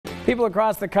People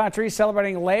across the country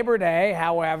celebrating Labor Day.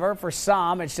 However, for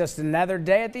some, it's just another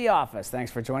day at the office.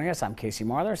 Thanks for joining us. I'm Casey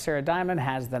Marler. Sarah Diamond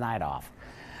has the night off.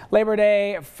 Labor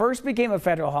Day first became a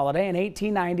federal holiday in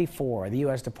 1894. The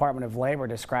U.S. Department of Labor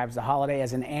describes the holiday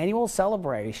as an annual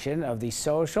celebration of the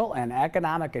social and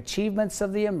economic achievements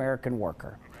of the American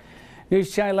worker.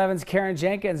 News Channel 11's Karen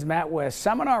Jenkins met with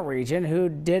some in our region who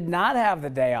did not have the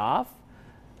day off,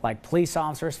 like police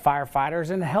officers, firefighters,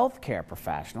 and healthcare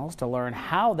professionals, to learn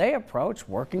how they approach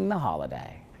working the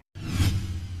holiday.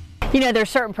 You know, there's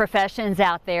certain professions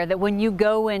out there that when you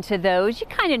go into those, you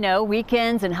kind of know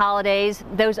weekends and holidays,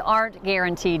 those aren't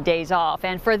guaranteed days off.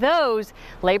 And for those,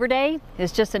 Labor Day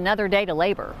is just another day to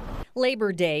labor.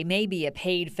 Labor Day may be a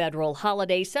paid federal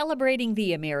holiday celebrating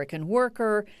the American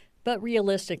worker, but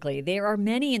realistically, there are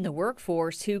many in the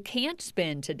workforce who can't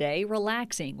spend today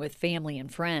relaxing with family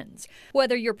and friends.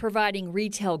 Whether you're providing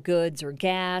retail goods or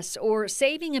gas or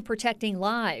saving and protecting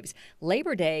lives,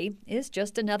 Labor Day is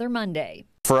just another Monday.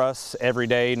 For us, every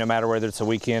day, no matter whether it's a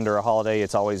weekend or a holiday,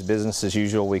 it's always business as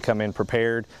usual. We come in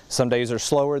prepared. Some days are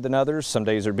slower than others, some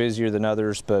days are busier than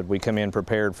others, but we come in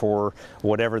prepared for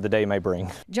whatever the day may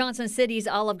bring. Johnson City's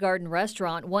Olive Garden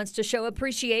restaurant wants to show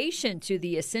appreciation to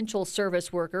the essential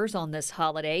service workers on this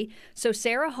holiday, so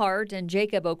Sarah Hart and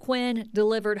Jacob O'Quinn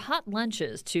delivered hot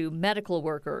lunches to medical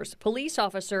workers, police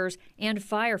officers, and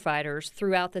firefighters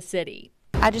throughout the city.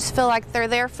 I just feel like they're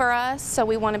there for us, so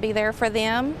we want to be there for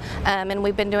them, and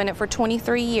we've been doing it for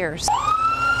 23 years.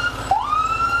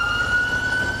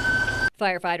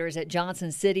 Firefighters at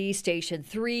Johnson City Station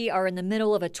 3 are in the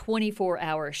middle of a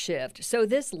 24-hour shift, so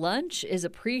this lunch is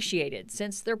appreciated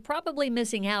since they're probably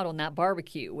missing out on that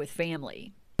barbecue with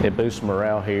family. It boosts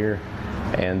morale here,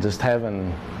 and just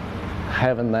having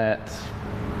that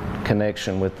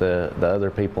connection with the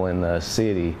other people in the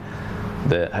city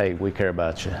that, hey, we care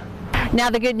about you. Now,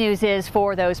 the good news is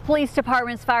for those police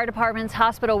departments, fire departments,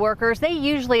 hospital workers, they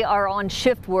usually are on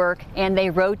shift work and they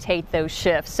rotate those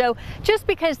shifts. So just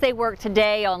because they work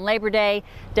today on Labor Day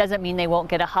doesn't mean they won't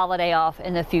get a holiday off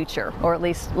in the future, or at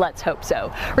least let's hope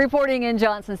so. Reporting in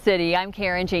Johnson City, I'm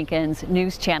Karen Jenkins,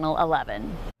 News Channel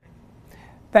 11.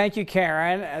 Thank you,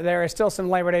 Karen. There is still some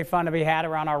Labor Day fun to be had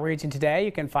around our region today.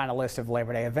 You can find a list of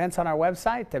Labor Day events on our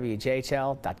website,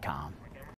 WJHL.com.